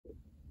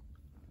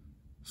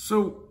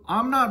So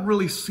I'm not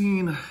really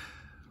seeing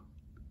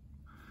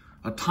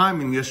a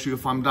timing issue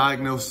if I'm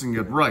diagnosing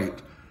it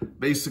right.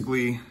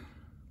 Basically,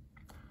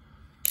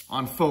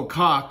 on faux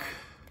cock,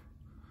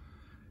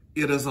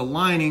 it is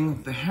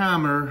aligning, the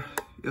hammer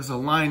is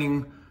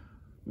aligning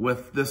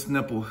with this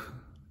nipple.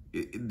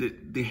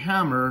 The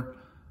hammer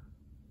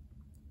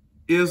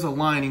is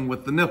aligning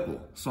with the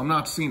nipple. So I'm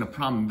not seeing a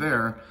problem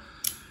there.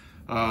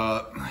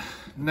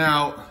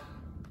 Now,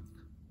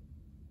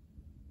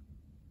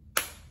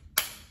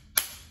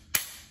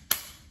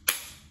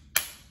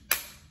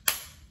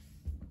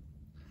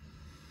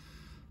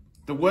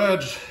 the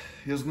wedge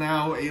is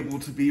now able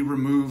to be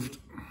removed.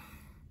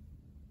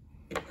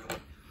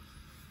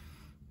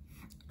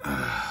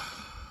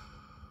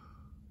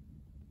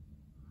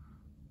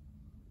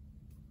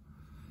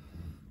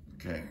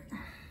 Okay.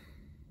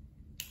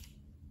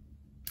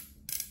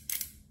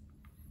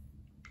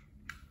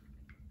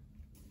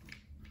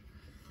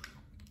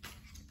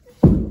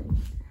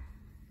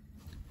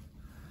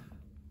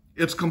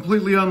 It's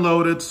completely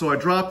unloaded, so I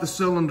dropped the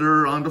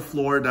cylinder on the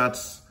floor.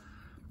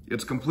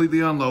 It's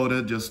completely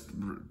unloaded, just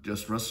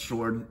rest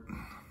assured.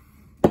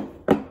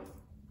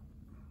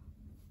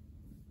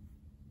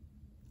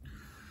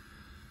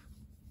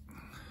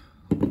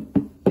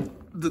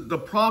 The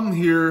problem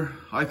here,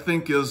 I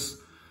think,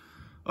 is,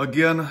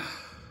 again,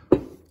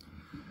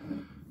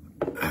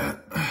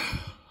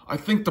 I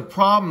think the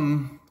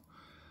problem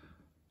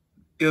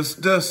is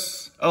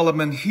this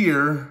element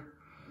here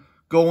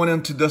going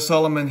into this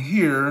element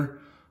here.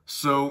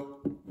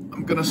 So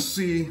I'm gonna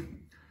see,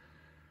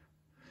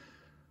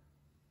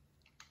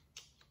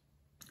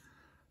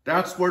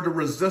 that's where the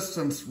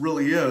resistance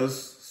really is.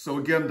 So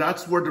again,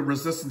 that's where the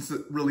resistance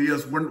really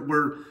is.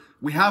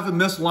 We have it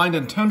misaligned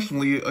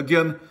intentionally,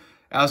 again,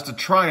 as the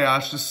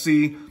triage to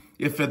see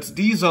if it's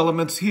these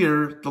elements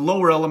here, the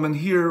lower element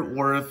here,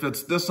 or if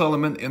it's this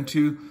element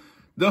into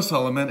this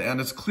element, and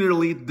it's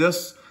clearly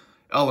this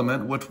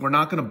element, which we're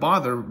not gonna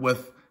bother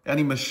with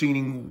any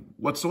machining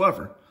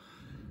whatsoever.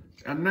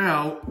 And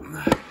now,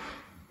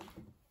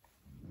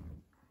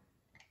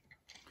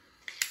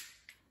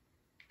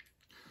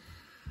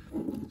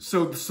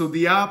 so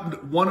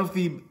one of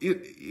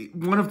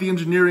the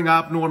engineering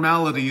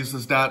abnormalities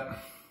is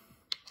that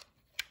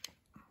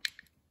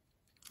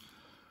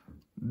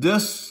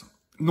this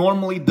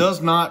normally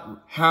does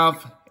not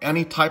have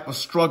any type of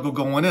struggle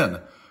going in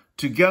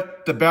to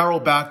get the barrel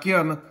back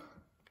in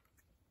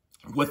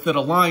with it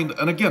aligned.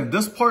 And again,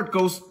 this part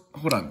goes,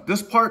 hold on,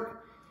 this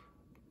part,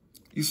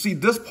 you see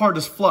this part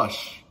is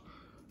flush.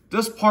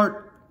 This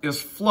part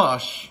is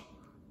flush.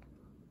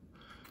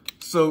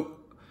 So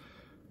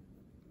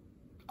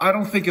I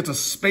don't think it's a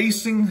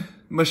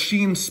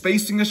machine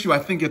spacing issue. I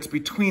think it's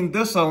between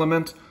this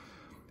element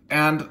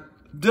and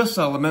this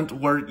element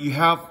where you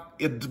have,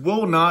 it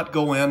will not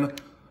go in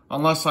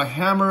unless I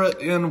hammer it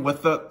in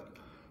with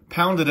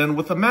pound it in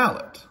with a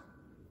mallet.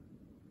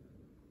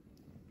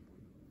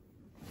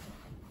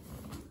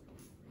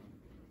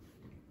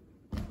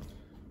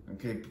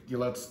 Okay,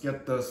 let's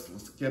get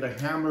it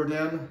hammered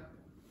in.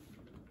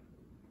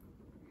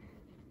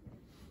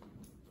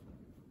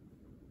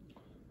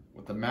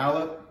 With the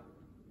mallet.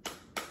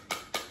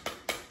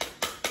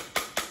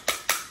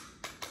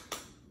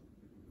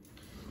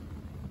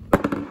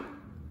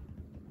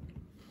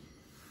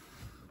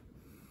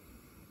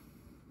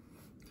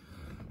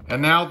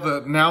 And now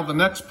the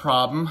next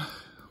problem,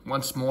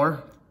 once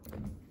more.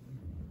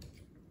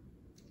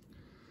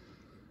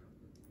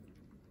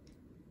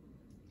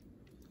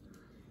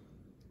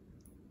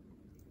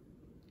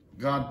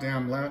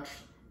 Goddamn latch.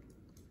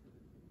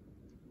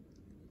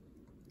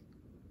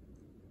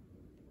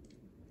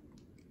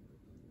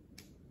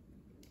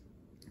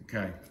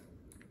 Okay.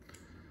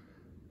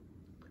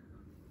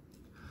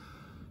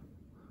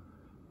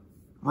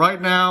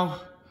 Right now,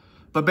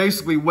 but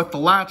basically with the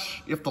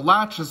latch, if the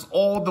latch is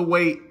all the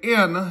way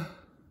in,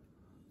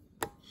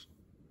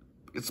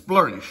 it's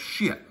blurry,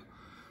 shit.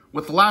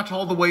 With the latch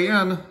all the way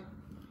in,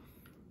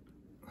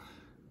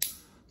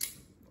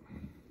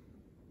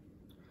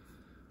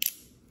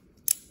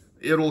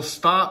 it'll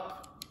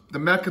stop. The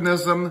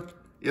mechanism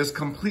is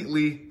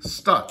completely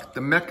stuck.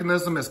 The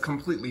mechanism is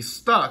completely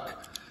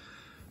stuck.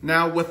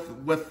 Now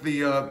with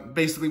the,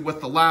 basically with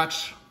the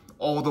latch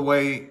all the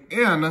way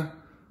in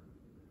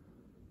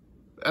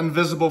and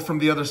visible from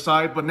the other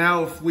side. But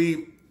now if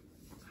we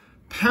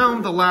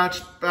pound the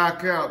latch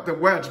back out, the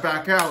wedge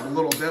back out a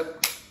little bit,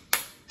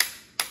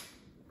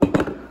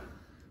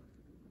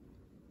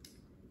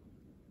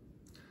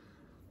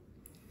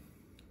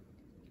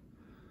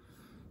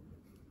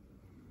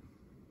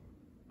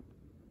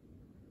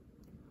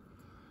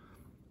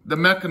 the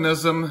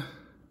mechanism,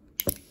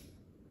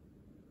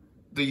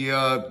 the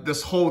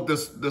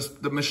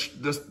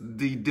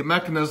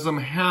mechanism,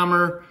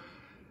 hammer,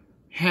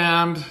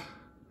 hand,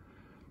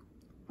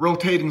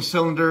 rotating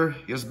cylinder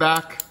is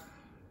back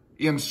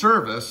in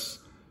service.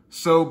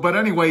 So, but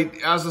anyway,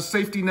 as a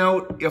safety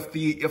note, if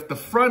the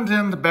front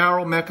end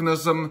barrel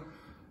mechanism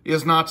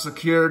is not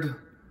secured,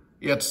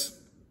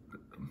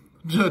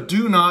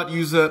 do not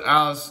use it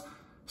as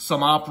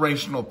some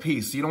operational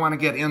piece. You don't want to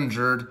get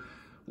injured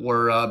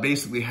or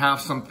basically have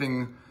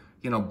something,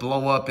 you know,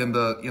 blow up in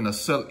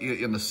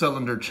the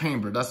cylinder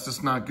chamber. That's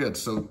just not good.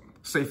 So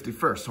safety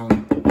first,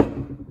 homie.